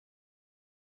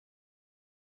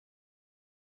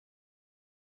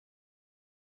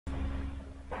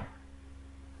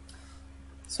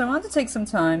So I want to take some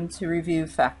time to review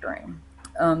factoring.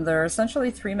 There are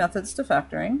essentially three methods to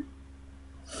factoring.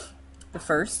 The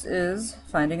first is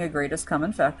finding a greatest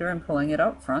common factor and pulling it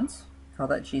out front. Call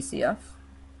that GCF.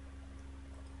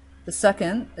 The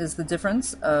second is the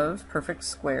difference of perfect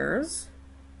squares.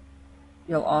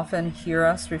 You'll often hear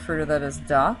us refer to that as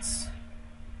dots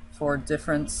for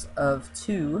difference of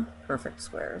two perfect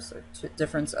squares, or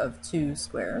difference of two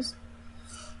squares.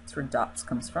 That's where dots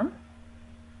comes from.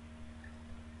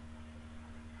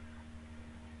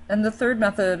 And the third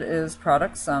method is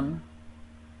product sum,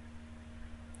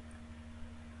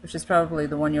 which is probably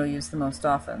the one you'll use the most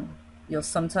often. You'll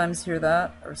sometimes hear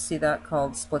that or see that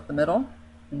called split the middle,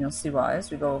 and you'll see why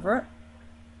as we go over it.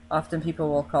 Often people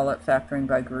will call it factoring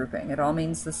by grouping. It all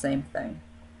means the same thing.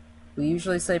 We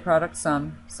usually say product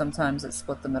sum, sometimes it's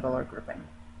split the middle or grouping.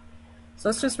 So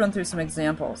let's just run through some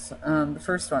examples. The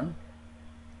first one,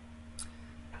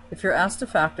 if you're asked to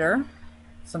factor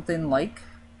something like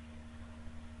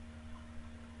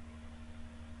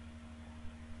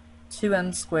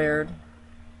 2n squared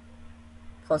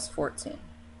plus 14.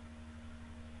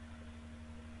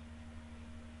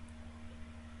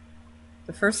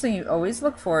 The first thing you always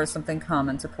look for is something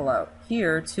common to pull out.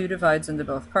 Here, 2 divides into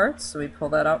both parts, so we pull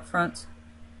that out front,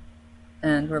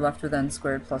 and we're left with n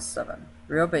squared plus 7.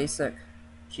 Real basic,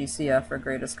 GCF, or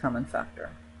greatest common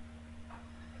factor.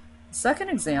 The second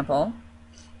example,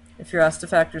 if you're asked to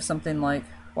factor something like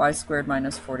y squared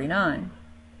minus 49,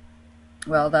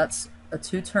 well, that's a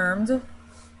two-termed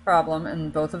problem,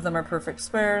 and both of them are perfect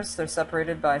squares. They're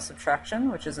separated by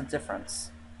subtraction, which is a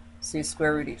difference. So you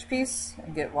square root each piece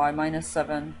and get y minus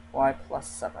 7, y plus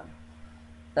 7.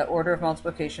 That order of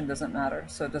multiplication doesn't matter,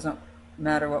 so it doesn't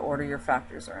matter what order your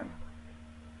factors are in.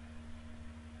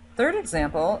 Third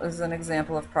example is an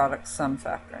example of product sum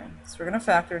factoring. So we're going to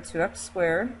factor 2x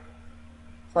squared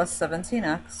plus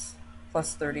 17x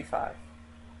plus 35.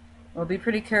 We'll be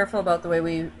pretty careful about the way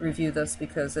we review this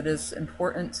because it is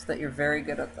important that you're very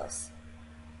good at this.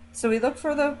 So we look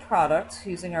for the product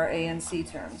using our a and c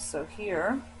terms. So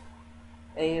here,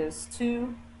 a is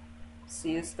 2,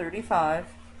 c is 35,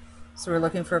 so we're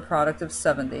looking for a product of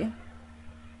 70.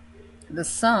 The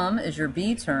sum is your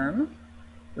b term,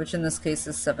 which in this case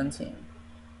is 17.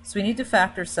 So we need to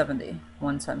factor 70.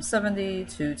 1 times 70,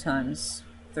 2 times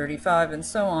 35, and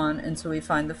so on until we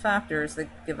find the factors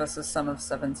that give us a sum of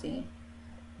 17. In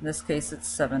this case, it's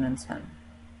 7 and 10.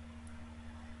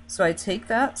 So I take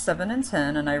that 7 and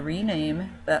 10 and I rename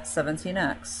that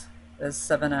 17x as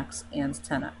 7x and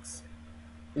 10x.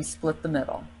 We split the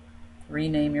middle.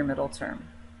 Rename your middle term.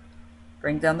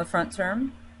 Bring down the front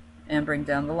term and bring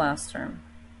down the last term.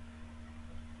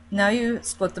 Now you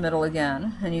split the middle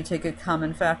again and you take a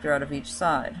common factor out of each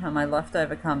side. On my left I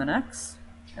have a common x,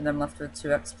 and I'm left with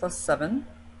 2x plus 7.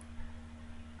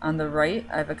 On the right,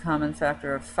 I have a common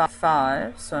factor of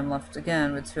 5, so I'm left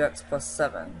again with 2x plus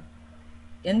 7.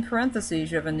 In parentheses,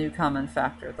 you have a new common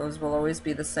factor. Those will always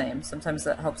be the same. Sometimes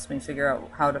that helps me figure out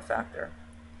how to factor.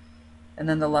 And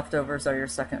then the leftovers are your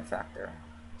second factor.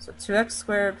 So 2x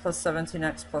squared plus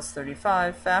 17x plus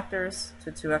 35 factors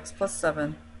to 2x plus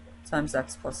 7 times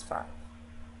x plus 5.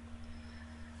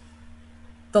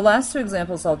 The last two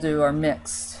examples I'll do are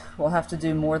mixed. We'll have to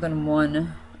do more than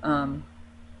one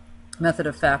method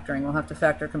of factoring. We'll have to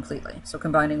factor completely, so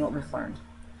combining what we've learned.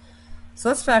 So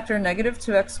let's factor negative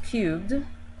 2x cubed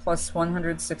plus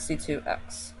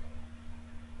 162x.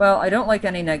 Well, I don't like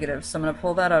any negatives, so I'm going to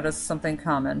pull that out as something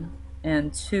common,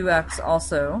 and 2x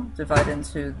also divide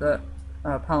into the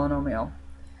polynomial.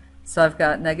 So I've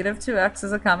got negative 2x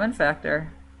as a common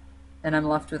factor, and I'm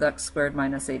left with x squared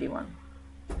minus 81.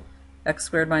 X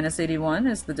squared minus 81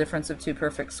 is the difference of two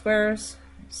perfect squares,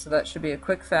 so that should be a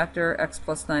quick factor, x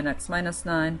plus 9x minus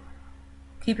 9.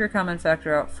 Keep your common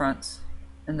factor out front,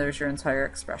 and there's your entire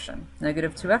expression.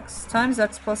 Negative 2x times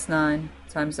x plus 9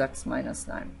 times x minus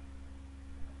 9.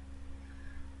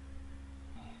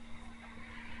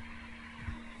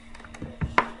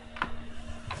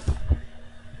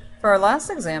 For our last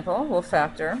example, we'll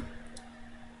factor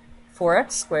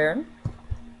 4x squared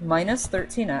minus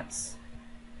 13x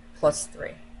plus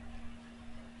 3.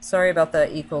 Sorry about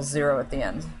that equals 0 at the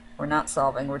end. We're not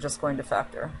solving, we're just going to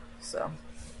factor. So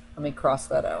let me cross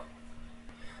that out.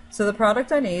 So the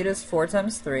product I need is 4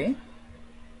 times 3,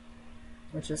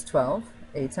 which is 12.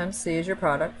 A times c is your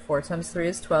product. 4 times 3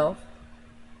 is 12.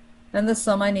 And the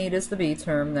sum I need is the b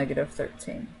term, negative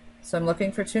 13. So I'm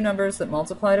looking for two numbers that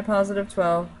multiply to positive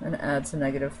 12 and add to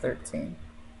negative 13.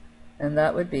 And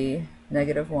that would be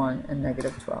negative 1 and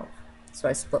negative 12. So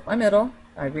I split my middle,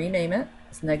 I rename it,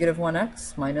 it's negative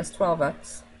 1x minus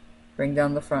 12x, bring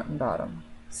down the front and bottom.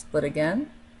 Split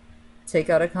again, take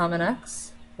out a common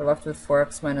x, We're left with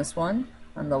 4x minus 1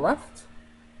 on the left.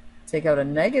 Take out a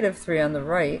negative 3 on the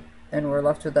right, and we're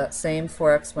left with that same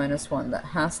 4x minus 1. That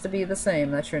has to be the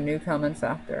same. That's your new common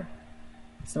factor.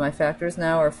 So my factors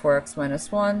now are 4x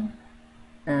minus 1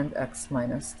 and x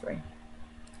minus 3.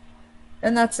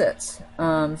 And that's it.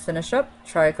 Finish up,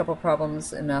 try a couple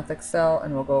problems in MathXL,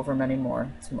 and we'll go over many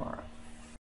more tomorrow.